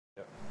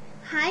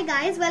Hi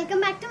guys, welcome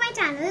back to my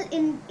channel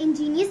in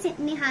Ingenious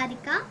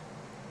Niharika.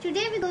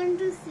 Today we're going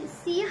to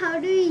see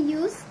how do you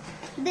use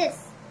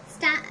this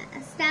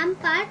stamp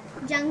art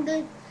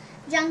jungle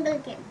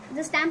kit.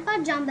 The stamp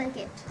art jungle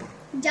kit.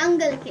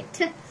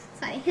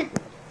 Sorry.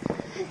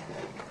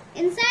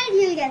 Inside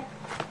you'll get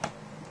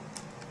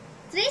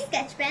 3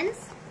 sketch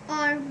pens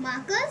or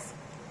markers.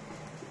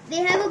 They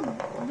have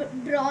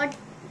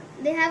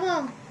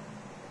a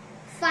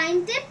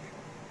fine tip,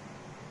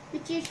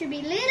 which you should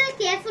be little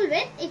careful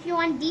with. If you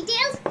want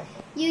details,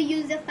 you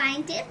use a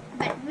fine tip,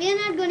 but we're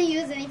not going to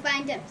use any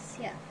fine tips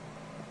here.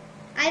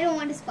 I don't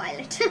want to spoil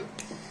it.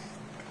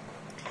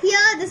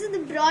 Here, this is the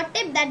broad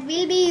tip that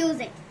we'll be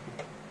using.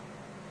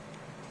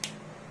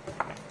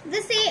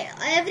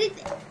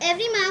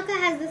 Every marker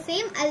has the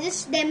same. I'll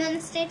just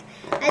demonstrate.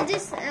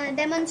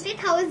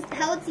 How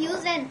it's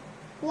used and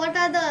what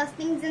are the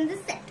things in this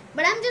set.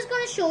 But I'm just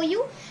going to show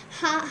you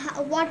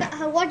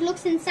what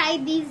looks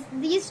inside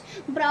these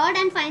broad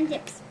and fine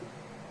tips.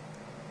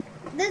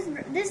 This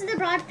is the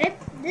broad tip.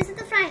 This is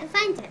the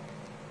fine tip.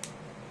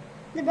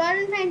 The broad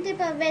and fine tip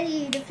are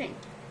very different.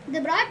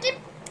 The broad tip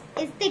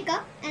is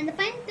thicker and the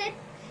fine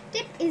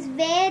tip is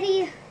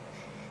very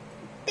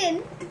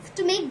thin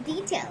to make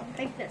detail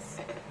like this.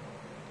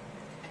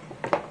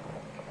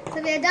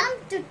 So we are down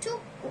to two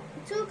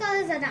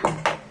colors are down.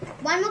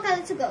 One more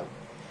color to go.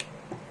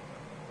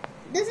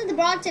 This is the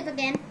broad tip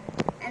again,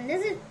 and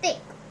this is thick.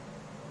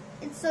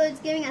 It's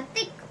giving a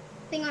thick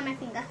thing on my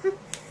finger.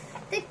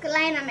 Thick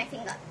line on my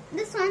finger.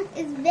 This one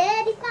is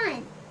very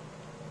fine.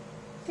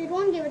 So it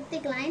won't give a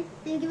thick line,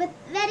 it will give a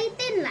very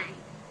thin line.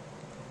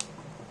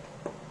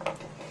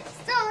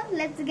 So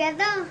let's get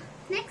the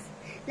next.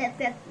 Let's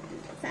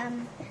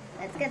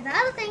get the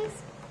other things.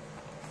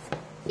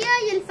 Here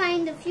you'll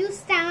find a few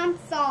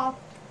stamps of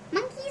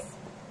monkeys.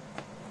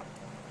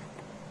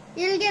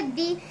 You'll get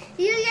the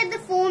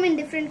foam in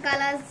different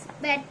colors,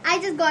 but I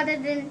just got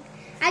it in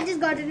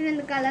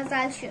the colors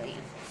I'll show you.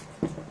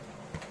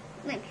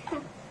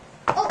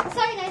 Oh,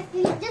 sorry guys,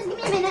 just give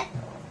me a minute.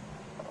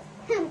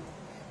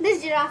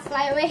 This giraffe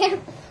fly away.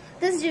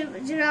 This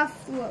giraffe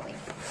flew away.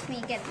 Let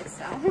me get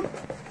this out.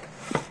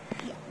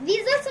 Yeah.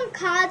 These are some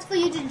cards for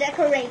you to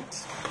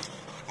decorate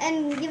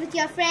and give it to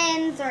your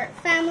friends or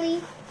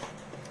family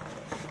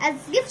as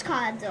gift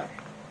cards or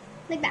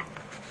like that.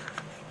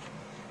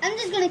 I'm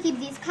just going to keep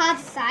these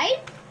cards aside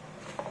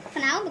for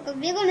now because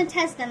we're going to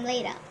test them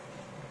later.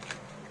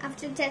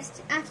 After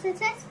test, let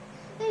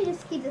me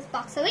just keep this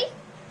box away.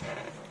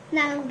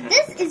 Now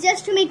this is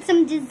just to make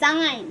some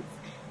designs,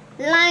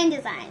 line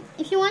designs.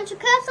 If you want to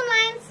curve some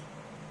lines,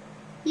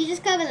 you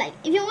just curve it like.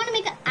 If you want to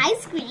make an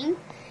ice cream,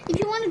 if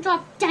you want to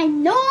draw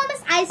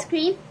ginormous ice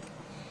cream,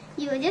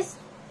 you will just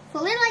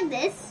fold it like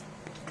this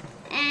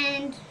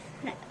and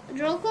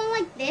draw a cone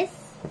like this.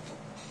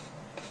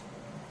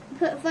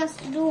 First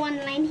do one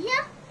line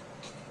here,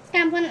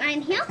 stamp one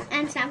line here,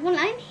 and stamp one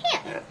line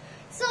here.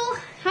 So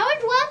how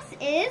it works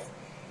is,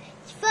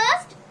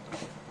 first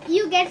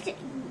you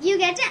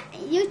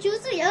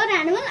choose your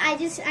animal. I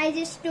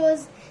just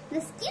chose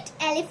this cute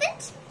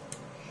elephant.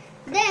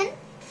 Then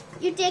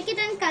you take it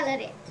and color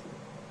it.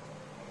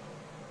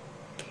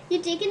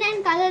 You take it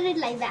and color it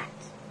like that.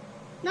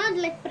 Not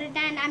like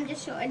pretend. I'm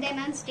just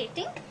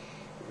demonstrating.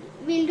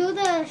 We'll do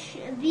the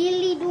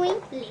really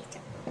doing later.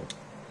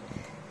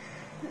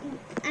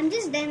 I'm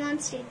just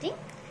demonstrating.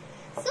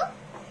 So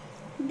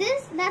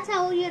that's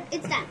how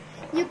it's done.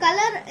 You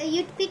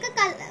pick a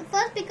color.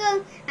 First pick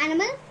a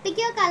animal, pick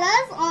your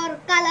colors or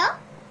color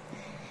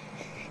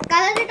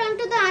it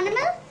onto the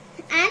animal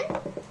and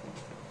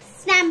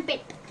stamp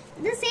it.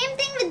 The same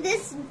thing with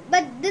this,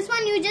 but this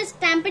one you just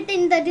stamp it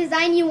in the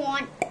design you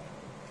want.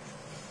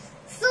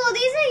 So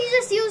these are you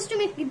just used to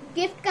make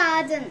gift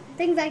cards and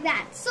things like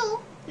that.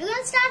 So we're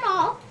going to start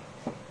off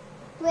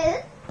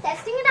with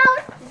testing it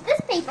out with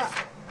this paper.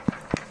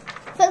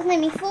 First, let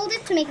me fold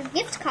it to make a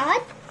gift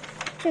card.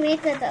 To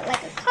make it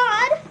like a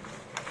card,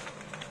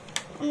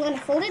 I'm going to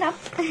fold it up.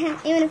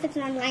 Even if it's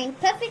not lined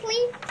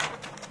perfectly,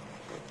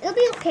 it'll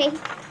be okay.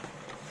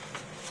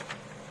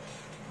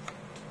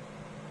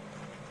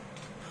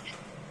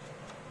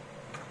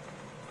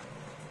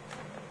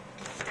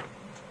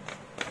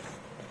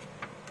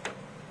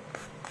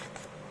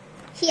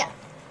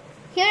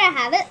 Here I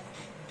have it.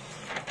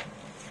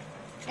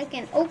 I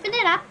can open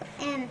it up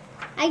and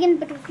I can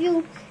put a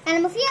few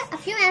animals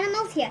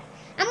here,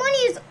 I'm going to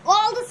use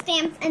all the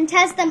stamps and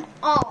test them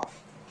all.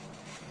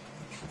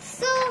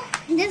 So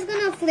I'm just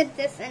going to flip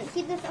this and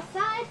keep this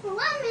aside for 1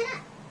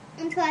 minute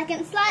until I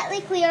can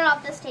slightly clear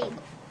off this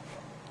table.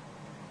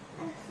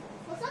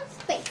 For some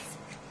space.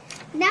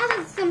 Now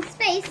with some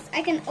space,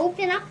 I can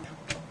open up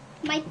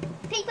my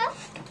paper.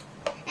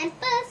 And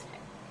first,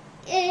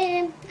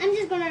 I'm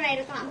just going to write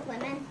a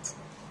compliment.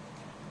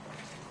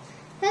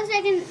 First,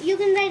 you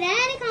can write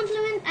any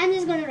compliment. I'm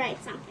just going to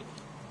write something.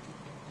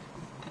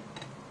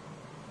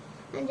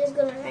 I'm just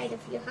going to write a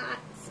few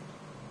hearts.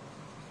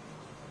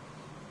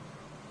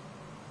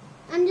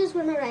 I'm just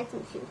going to write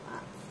some few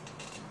hearts.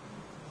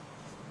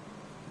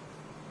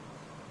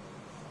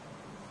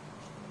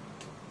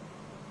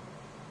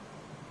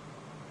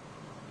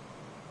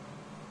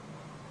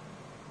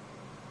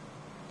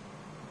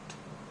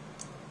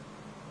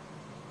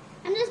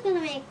 just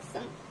gonna make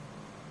some.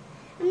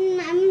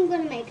 I'm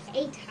gonna make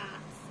 8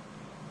 hearts.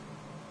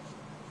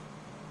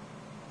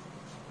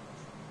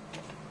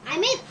 I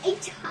made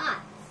 8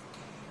 hearts.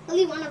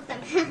 Only one of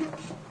them.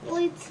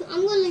 Only two.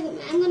 I'm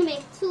gonna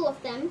make 2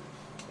 of them.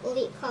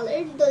 Only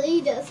colored. The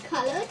leaders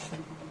colored.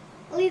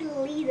 Only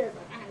the leaders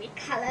are gonna be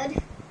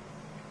colored.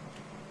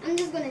 I'm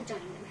just gonna join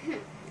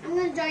them. I'm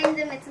gonna join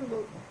them with some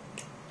blue.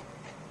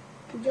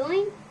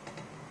 Join,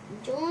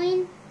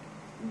 join,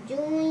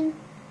 join,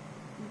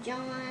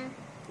 join,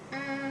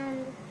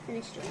 and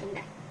finish joining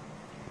that.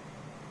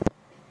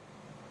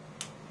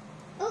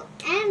 Oh,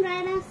 and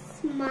write a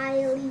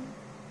smiley.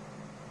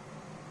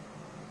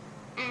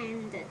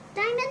 And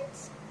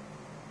diamonds.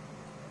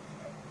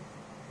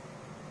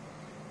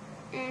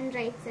 And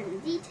write some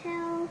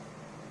detail.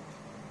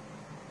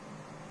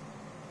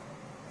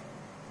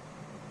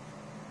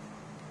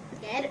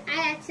 Okay,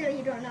 I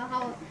actually don't know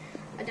how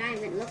a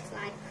diamond looks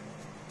like.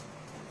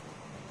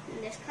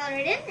 And just color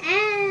it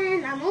in,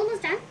 and I'm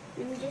almost done.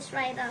 Let me just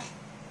write a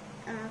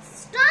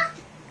star,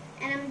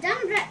 and I'm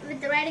done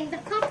with writing the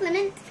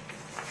compliment.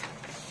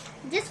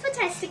 Just for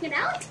testing it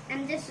out,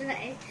 I'm gonna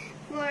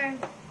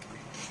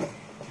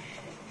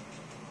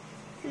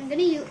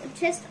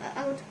test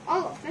out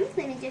all of them.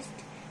 Let me just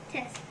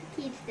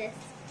keep this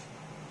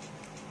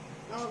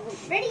all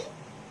ready.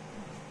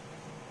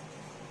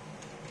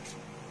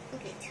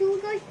 Okay, 2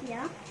 go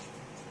here.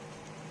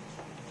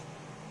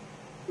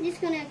 I'm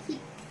just gonna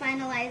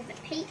finalize the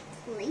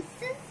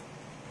places.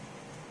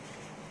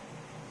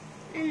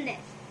 And then,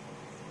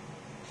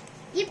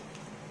 yep,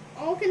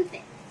 all can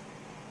fit.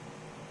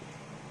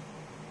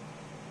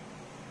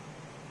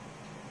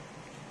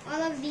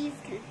 All of these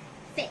can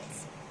fit.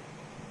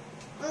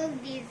 All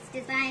of these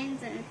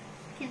designs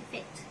can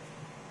fit.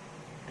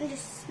 I'm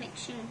just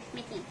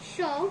making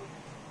sure.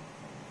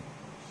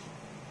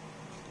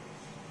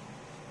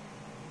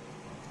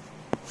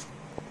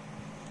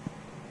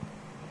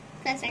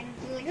 First I can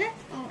do like that.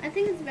 Oh, I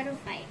think it's better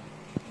if I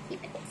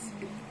keep it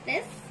like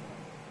this.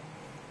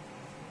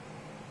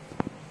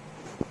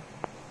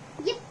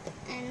 Yep,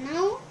 and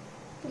now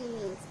put a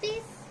little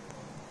space.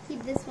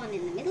 Keep this one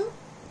in the middle.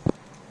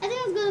 I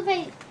think it's good if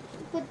I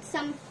put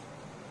some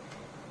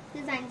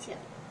designs here.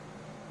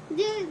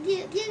 Do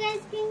you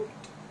guys think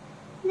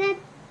that?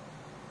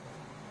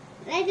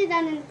 Write it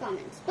down in the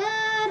comments. But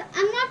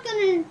I'm not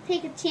gonna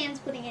take a chance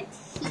putting it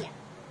here.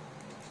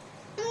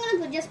 I'm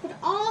gonna just put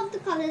all of the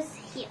colors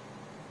here.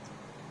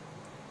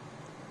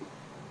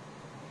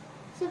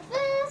 So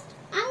first,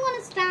 I'm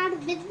gonna start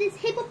with this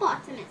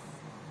hippopotamus.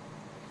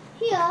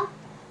 Here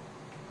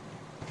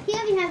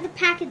we have the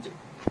packaging.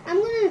 I'm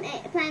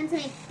gonna plan to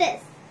make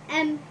this,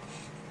 and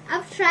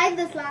I've tried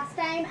this last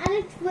time, and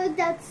it worked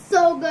out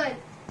so good.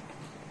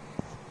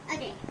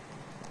 Okay,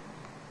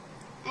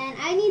 and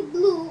I need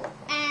blue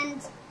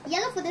and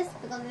yellow for this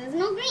because there's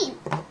no green.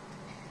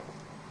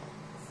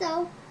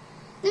 So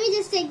let me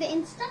just take the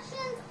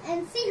instructions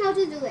and see how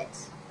to do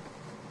it.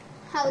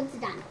 How it's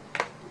done.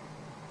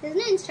 There's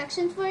no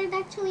instructions for it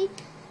actually.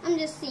 I'm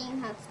just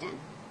seeing how it's done.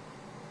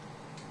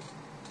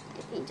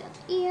 I paint out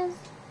the ears.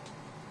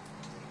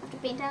 I have to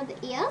paint out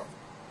the ears.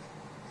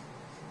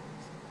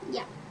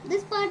 Yeah,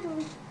 this part,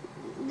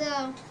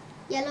 the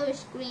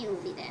yellowish green will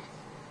be there.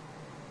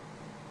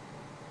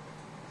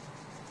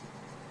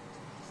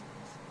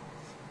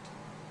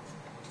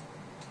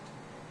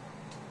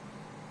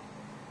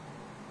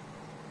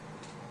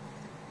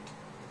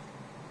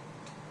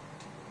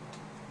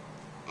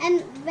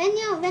 And when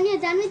you're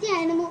done with your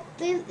animal,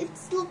 it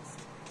looks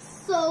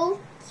so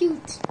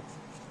cute.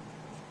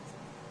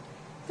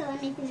 So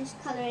let me finish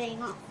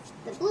coloring off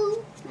the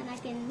blue, and I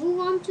can move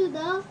on to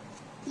the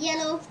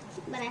yellow,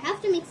 but I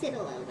have to mix it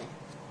a little bit.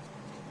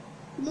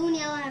 Blue and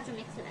yellow, I have to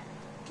mix it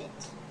a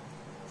bit.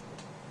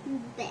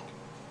 There.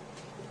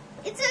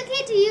 It's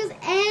okay to use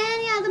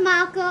any other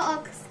marker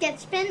or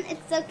sketch pen.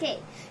 It's okay.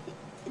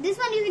 This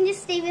one you can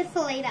just stay with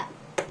for later.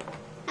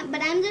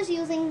 But I'm just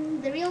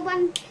using the real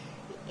one.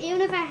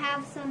 Even if I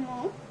have some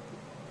more,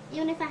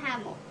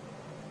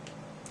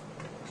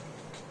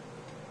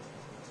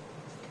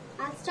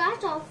 I'll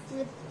start off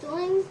with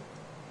doing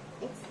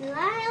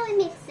slightly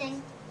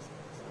mixing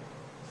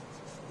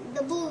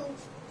the blue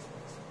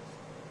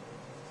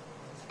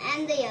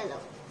and the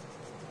yellow.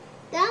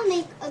 Then I'll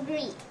make a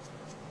green.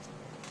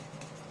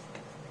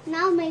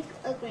 Now make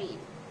a green.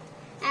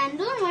 And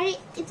don't worry,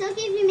 it's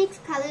okay if you mix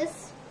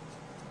colors,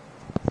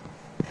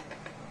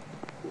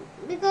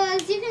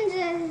 because you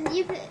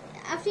can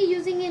after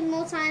using it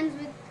more times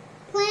with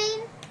plain,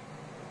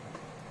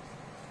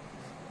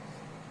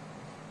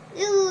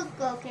 it'll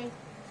look okay.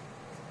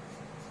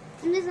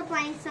 I'm just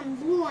applying some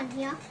blue on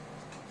here,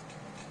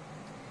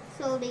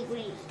 so it'll be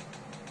green.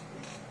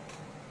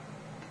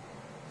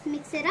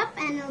 Mix it up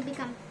and it'll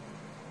become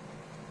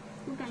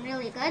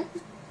really good.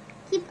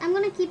 I'm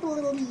gonna keep a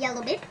little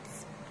yellow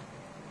bits,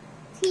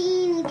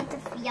 teeny bit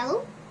of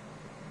yellow,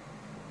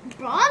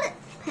 broad,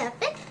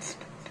 perfect.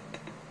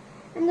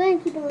 I'm gonna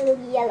keep a little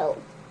yellow.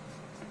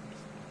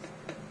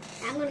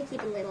 I'm going to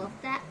keep a little of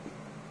that.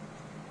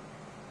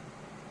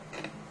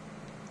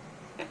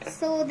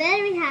 So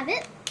there we have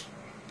it.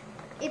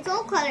 It's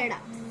all colored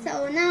up.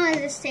 So now I'll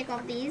just take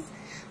off these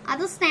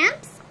other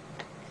stamps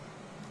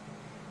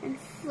and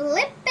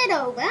flip it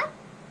over.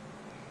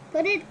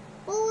 Put it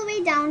all the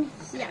way down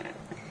here.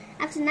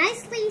 I have to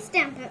nicely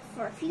stamp it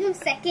for a few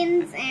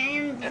seconds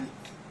and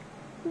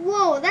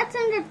whoa, that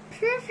sounded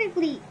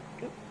perfectly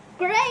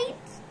great.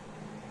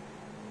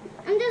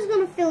 I'm just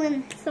going to fill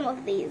in some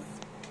of these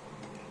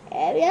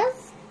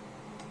areas.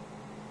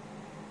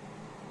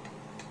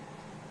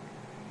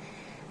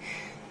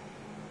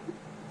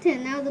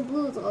 Now the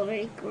blue is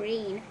already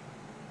green.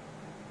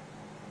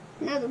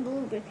 Now the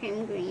blue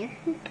became green.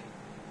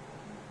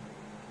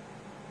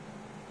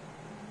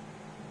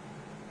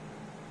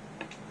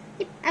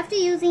 Yep, after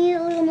using it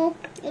a little more,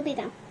 it'll be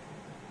done.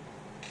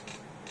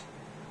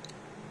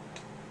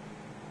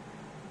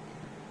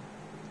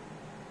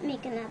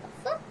 Make another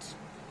foot.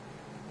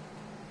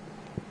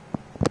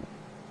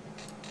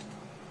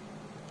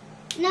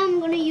 Now I'm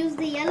going to use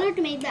the yellow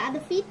to make the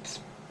other feet.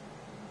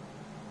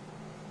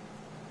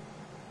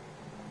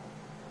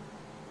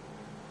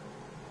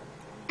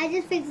 I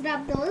just fixed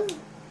up those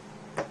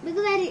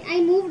because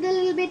I moved a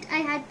little bit. I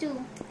had to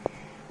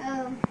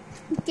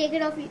take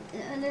it off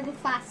a little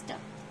faster.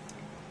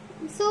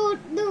 So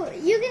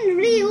you can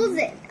reuse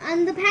it.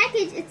 On the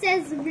package it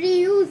says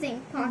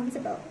reusing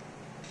possible.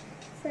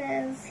 It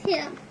says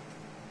here.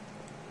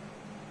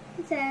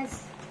 It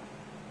says.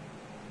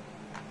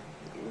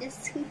 I'm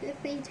just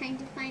quickly trying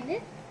to find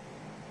it.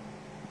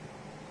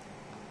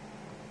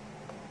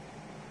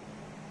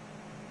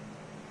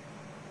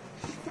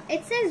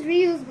 It says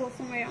reusable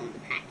somewhere on the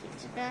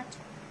package, but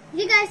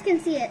you guys can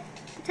see it.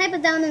 Type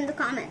it down in the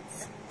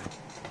comments.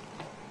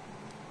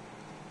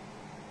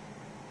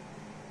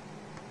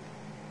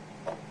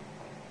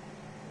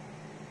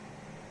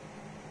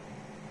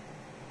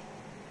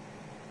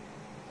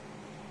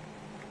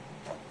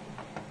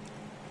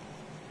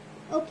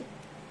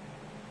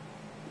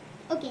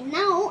 Okay,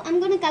 now I'm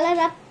gonna color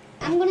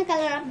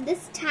up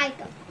this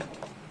title.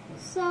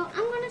 So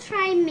I'm gonna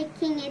try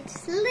making it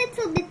a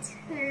little bit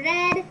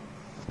red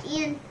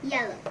and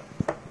yellow.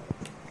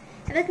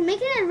 If I can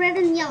make it a red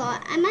and yellow,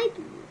 I might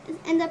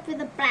end up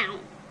with a brown.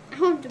 I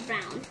want the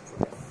brown.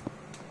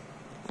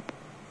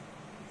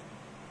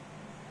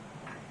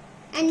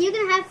 And you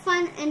can have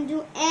fun and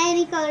do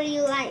any color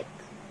you like.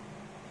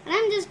 And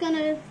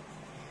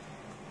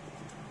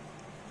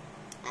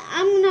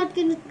I'm not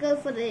gonna go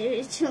for the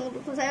original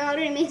because I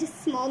already made a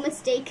small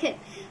mistake.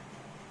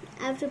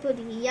 I have to put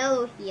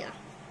yellow here.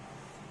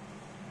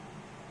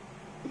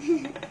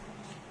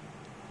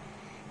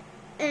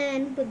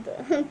 And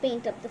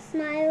paint up the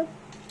smile.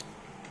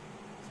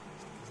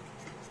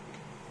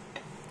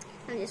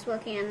 I'm just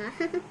working on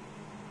that.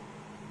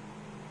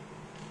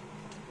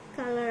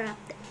 Color up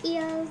the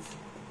ears.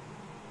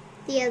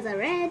 The ears are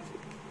red.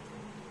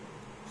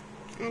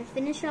 And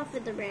finish off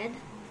with the red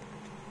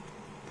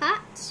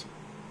part.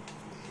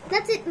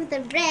 That's it with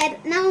the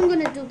red. Now I'm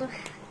going to do the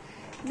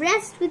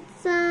rest with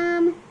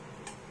some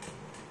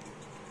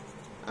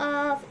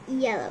of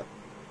yellow.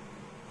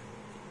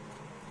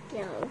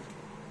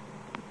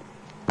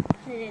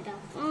 Put it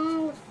up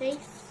on the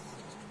face.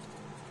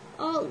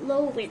 All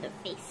over the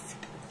face.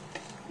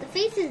 The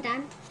face is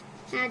done.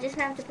 Now I just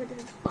have to put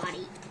the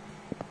body.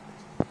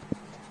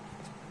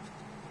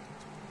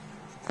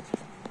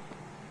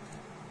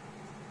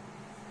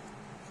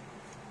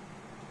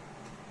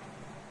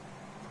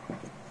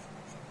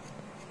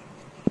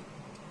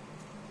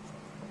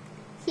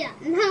 Yeah,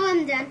 now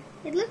I'm done.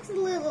 It looks a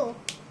little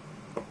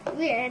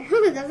weird,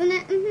 doesn't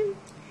it?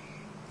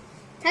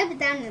 Type it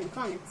down in the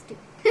comments too.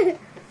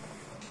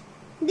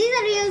 These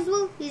are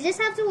reusable. You just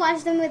have to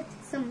wash them with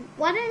some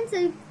water and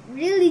soap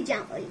really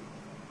gently.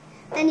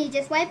 Then you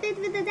just wipe it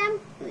with a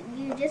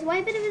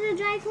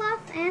dry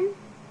cloth and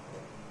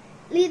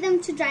leave them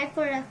to dry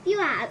for a few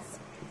hours,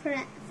 for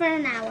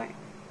an hour,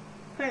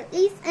 for at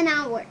least an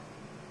hour.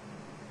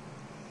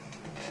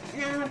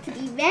 And I'll have to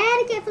be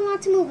very careful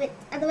not to move it,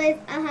 otherwise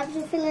I'll have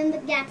to fill in the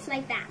gaps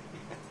like that.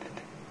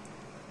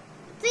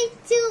 3,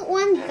 2,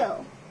 1,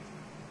 go.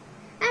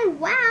 And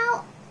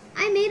wow,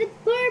 I made it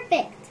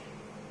perfect.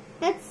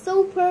 That's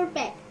so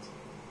perfect.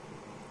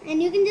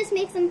 And you can just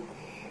make some,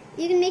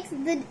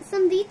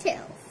 some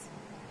details.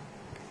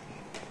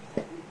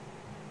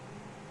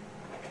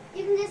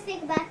 You can just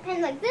take a back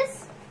pen like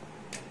this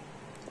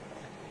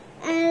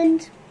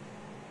and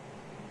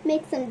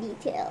make some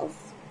details.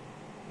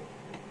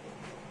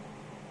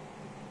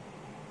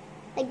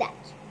 Like that.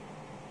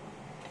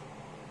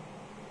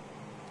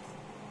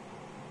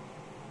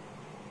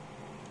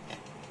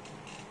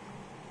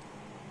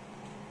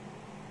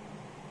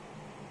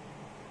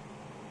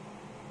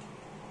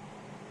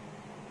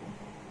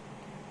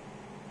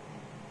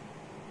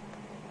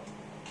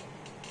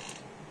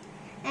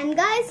 And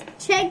guys,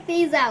 check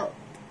these out.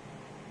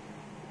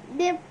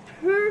 They're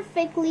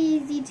perfectly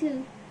easy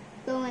to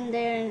go in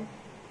there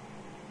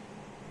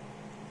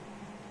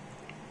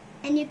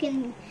and you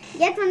can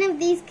get one of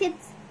these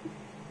kits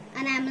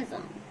on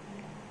Amazon.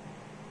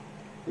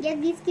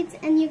 Get these kits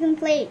and you can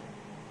play it.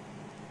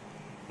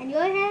 And go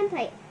ahead and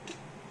play it.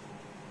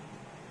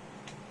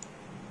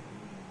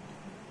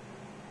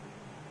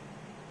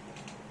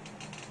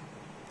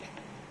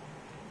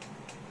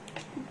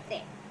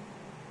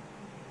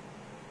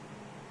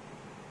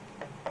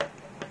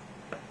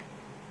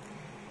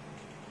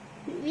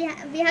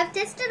 we have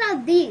tested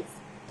out these.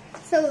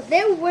 So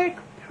they work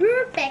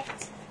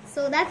perfect.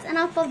 So that's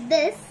enough of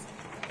this.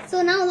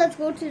 So now let's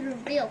go to the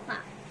real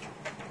part.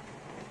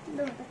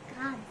 Look at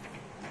God.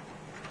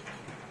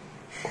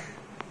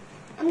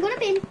 I'm gonna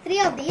paint 3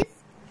 of these.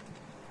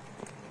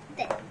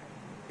 There.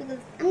 Because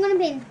I'm gonna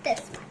paint this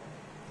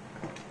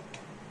one.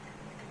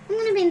 I'm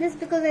gonna paint this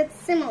because it's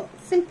simple.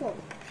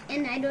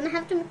 And I don't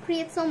have to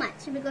create so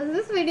much because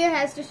this video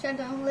has to shut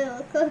down a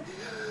little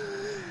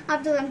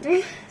after some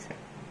time.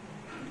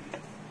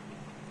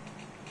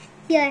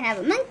 Here I have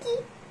a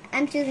monkey.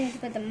 I'm choosing to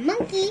put the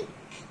monkey.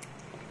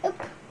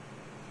 Oop.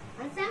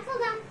 One sample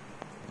done.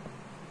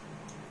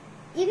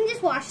 You can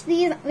just wash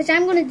these, which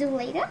I'm going to do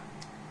later.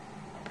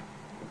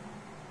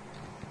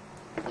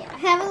 Yeah, I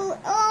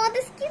have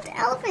this cute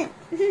elephant.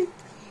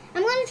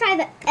 I'm going to try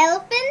the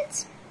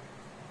elephant,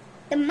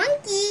 the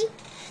monkey,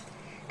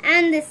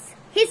 and this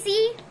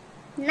hissy,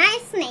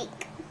 nice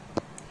snake.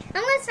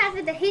 I'm going to start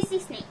with the hissy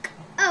snake.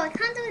 Oh, I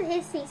can't do the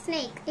hissy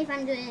snake if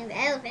I'm doing the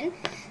elephant.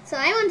 So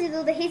I want to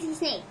do the hissy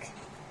snake.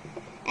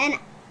 And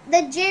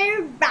the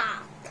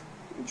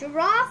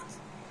giraffe,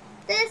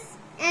 this,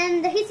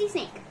 and the hissy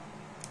snake.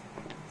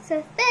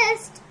 So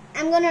first,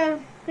 I'm going to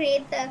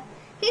create the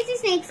hissy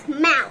snake's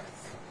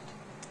mouth.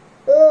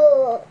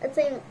 Oh, it's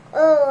saying,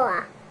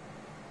 oh,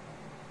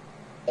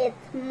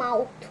 its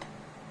mouth.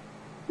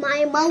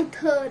 My mouth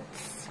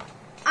hurts.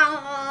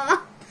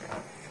 Ah.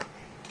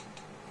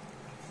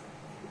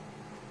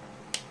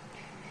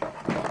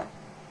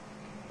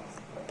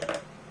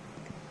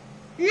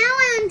 Now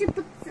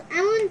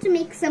I want to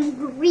make some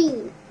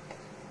green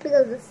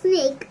because the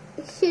snake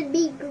should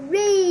be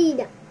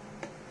green.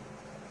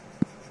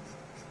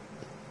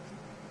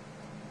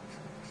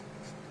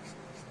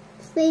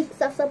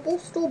 Snakes are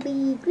supposed to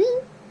be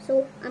green,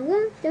 so I'm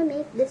going to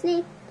make the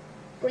snake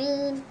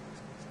green.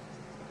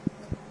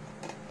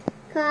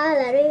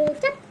 Color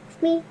it up,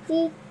 mix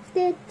it,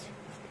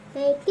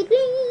 make it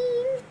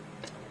green.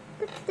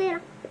 Put it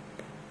up.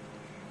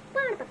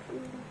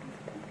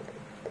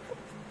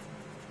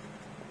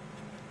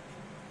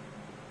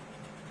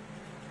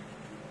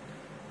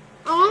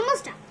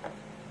 Almost done.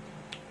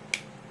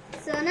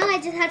 So now I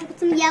just have to put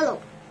some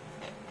yellow.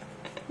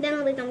 Then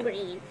it'll become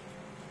green.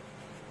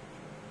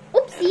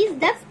 Oopsies,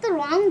 that's the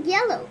wrong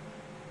yellow.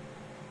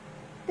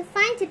 The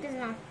fine tip is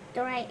not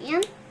the right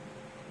end.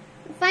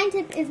 The fine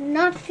tip is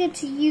not good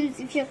to use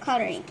if you're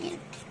coloring in.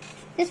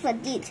 Just for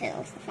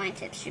details, the fine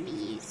tip should be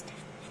used.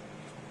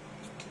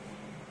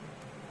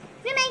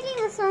 If you're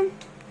making this one,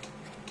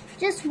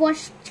 just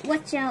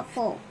watch out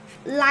for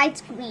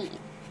light green.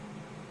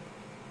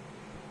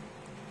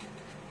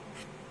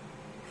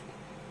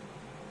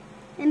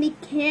 And be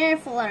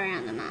careful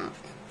around the mouth.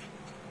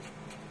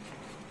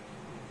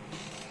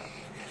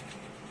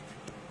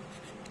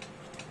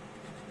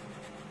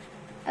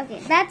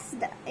 Okay,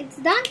 it's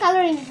done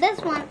coloring this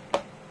one.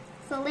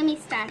 So let me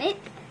start it.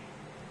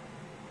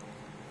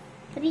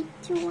 3,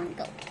 2, 1,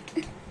 go.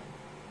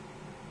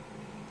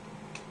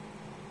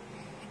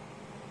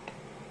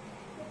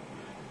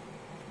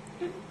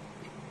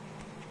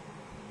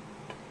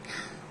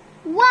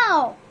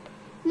 Wow!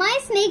 My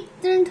snake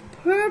turned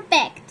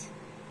perfect.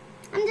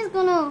 I'm just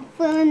gonna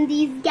fill in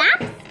these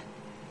gaps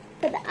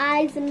for the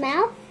eyes and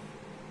mouth.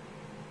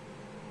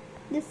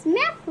 This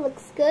mouth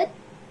looks good.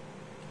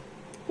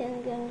 Then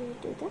I'm going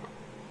to do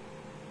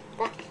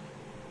that.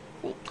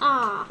 Say,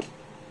 ah.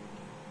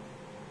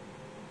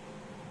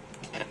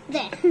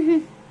 There.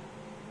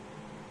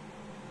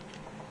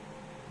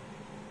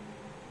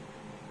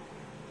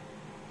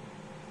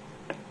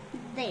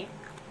 There.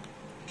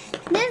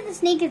 There's the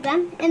snake is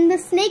done, and the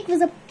snake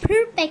was a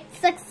perfect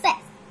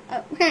success.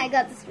 Oh, I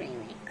got the screen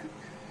link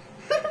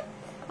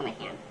on my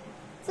hand.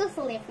 So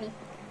silly of me.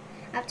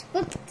 I have to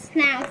put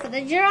now for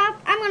the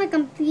giraffe. I'm gonna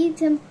complete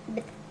him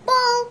with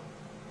full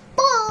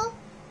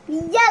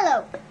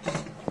yellow.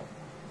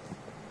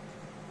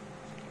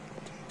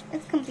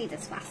 Let's complete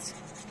this fast.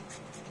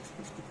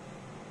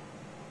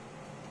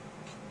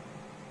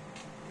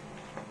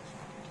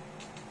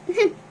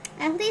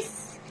 At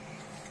least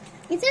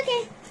it's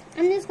okay.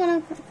 I'm just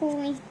gonna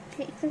fully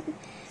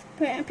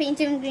paint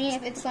him green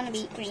if it's gonna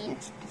be green.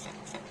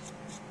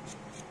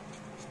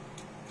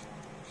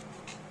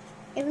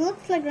 It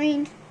looks like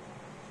green.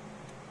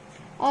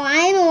 Oh,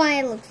 I know why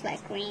it looks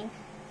like green.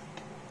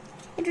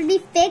 It would be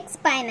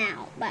fixed by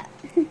now, but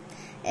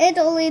it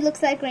only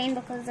looks like green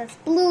because it's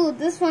blue.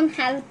 This one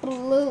has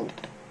blue.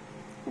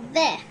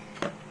 There.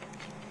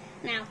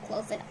 Now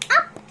close it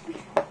up.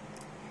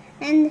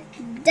 And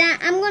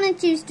I'm going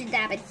to choose to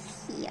dab it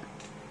here.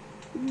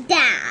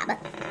 Dab.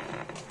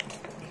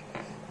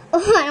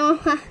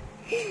 Oh,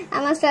 I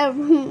must have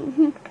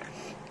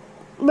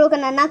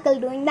broken a knuckle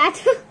doing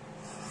that.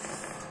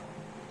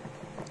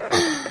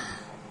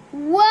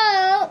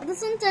 Whoa,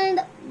 this one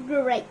turned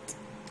great.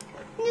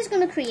 I'm just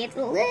going to create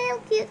a little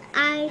cute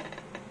eye.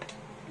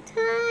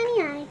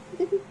 Tiny eye.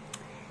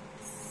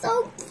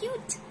 So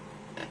cute.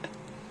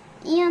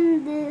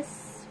 And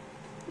this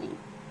thing.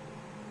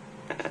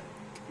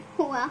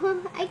 Wow,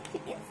 it's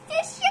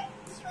just so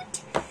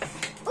cute.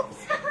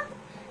 Oops.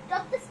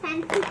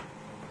 pen.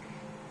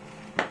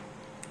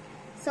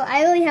 So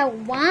I only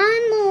have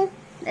one more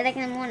that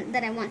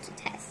I want to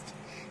test.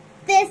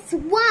 This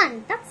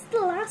one. That's the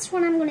last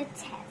one I'm going to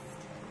test.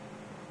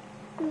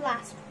 The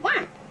last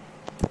one.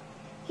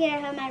 Here I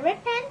have my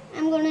red pen.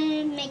 I'm going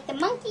to make the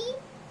monkey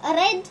a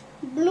red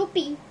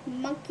bloopy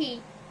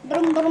monkey.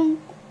 Brum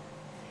brum.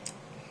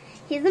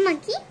 Here's the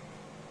monkey.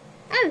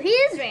 Oh, he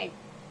is red.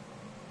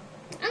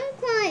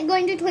 I'm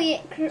going to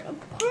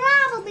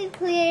probably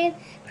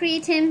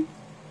create him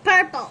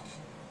purple.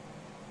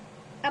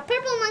 A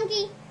purple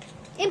monkey?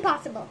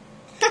 Impossible.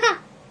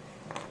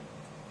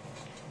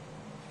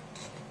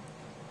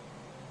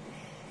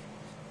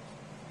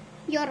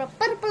 You're a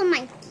purple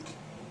monkey.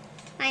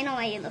 I know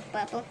why you look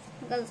purple.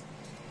 Because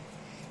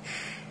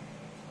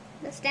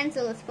the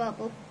stencil is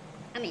purple.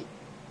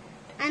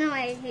 I know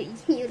why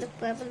you look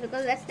purple,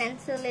 because the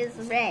stencil is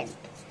red.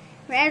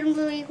 Red and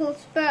blue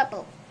equals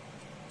purple.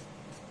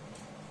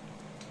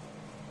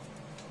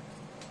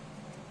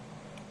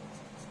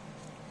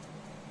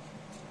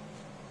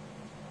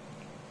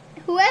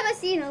 Whoever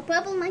seen a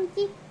purple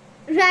monkey,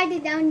 write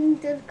it down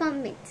into the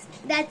comments.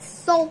 That's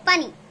so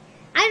funny.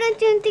 I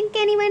don't think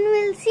anyone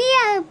will see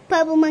a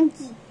purple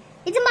monkey.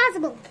 It's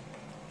impossible.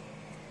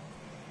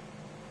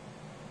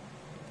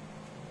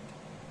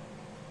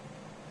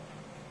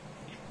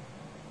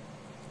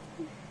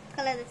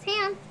 Color this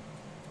hand.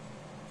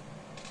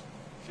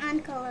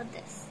 And color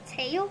this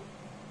tail.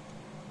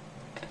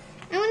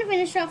 I want to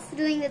finish off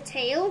doing the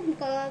tail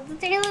because the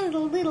tail is a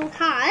little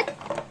hard.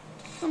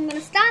 So I'm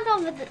going to start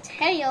off with the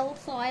tail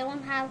so I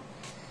won't have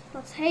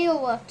the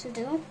tail work to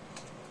do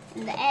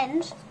in the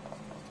end.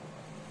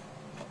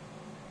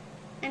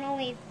 And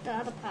only the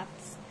other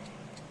parts.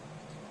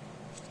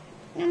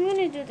 I'm going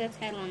to do the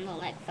tail on the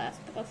leg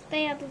first because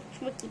they are the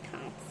tricky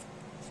parts.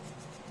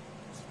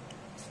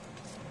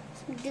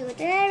 Do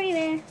it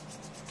everywhere.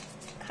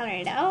 Color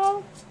it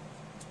all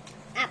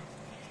up.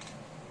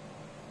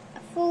 A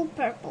full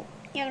purple.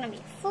 You're going to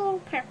be a full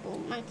purple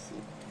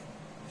monkey.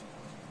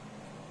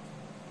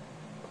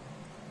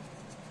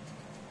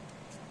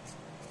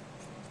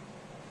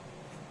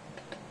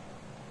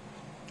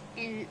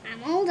 And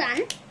I'm all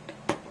done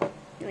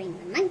doing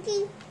the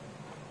monkey.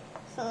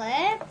 So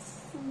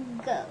let's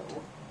go.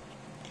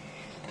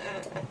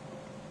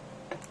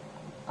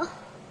 Oh.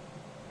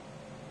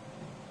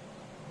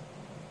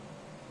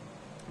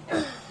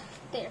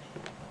 There.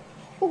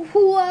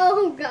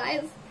 Whoa,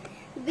 guys.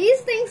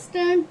 These things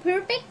turn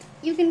perfect.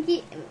 You can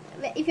keep,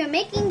 if you're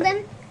making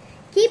them,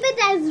 keep it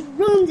as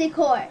room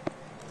decor.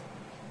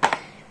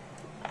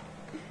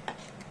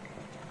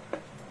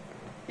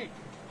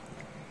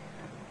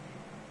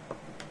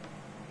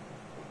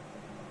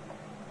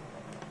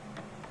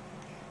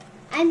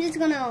 I'm just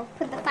gonna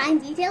put the fine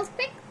details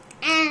quick,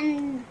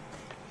 and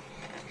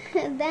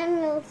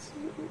then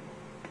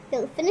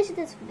we'll finish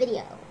this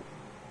video.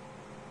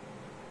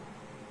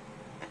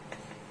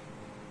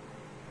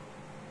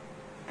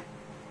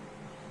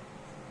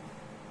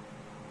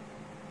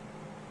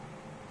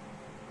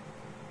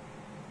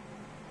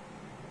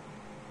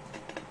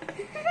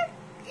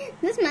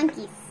 This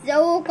monkey's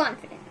so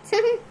confident.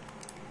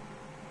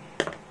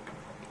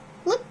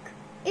 Look,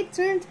 it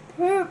turned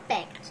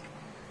perfect.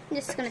 I'm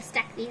just gonna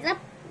stack these up,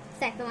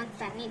 stack the ones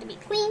that need to be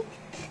clean,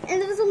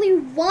 and there's only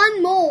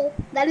one more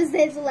that is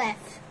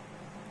left.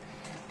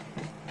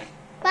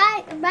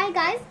 Bye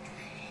guys.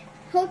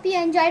 Hope you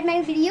enjoyed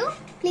my video.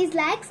 Please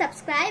like,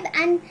 subscribe,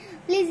 and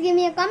please give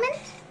me a comment.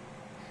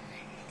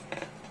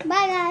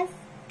 Bye guys.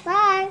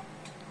 Bye.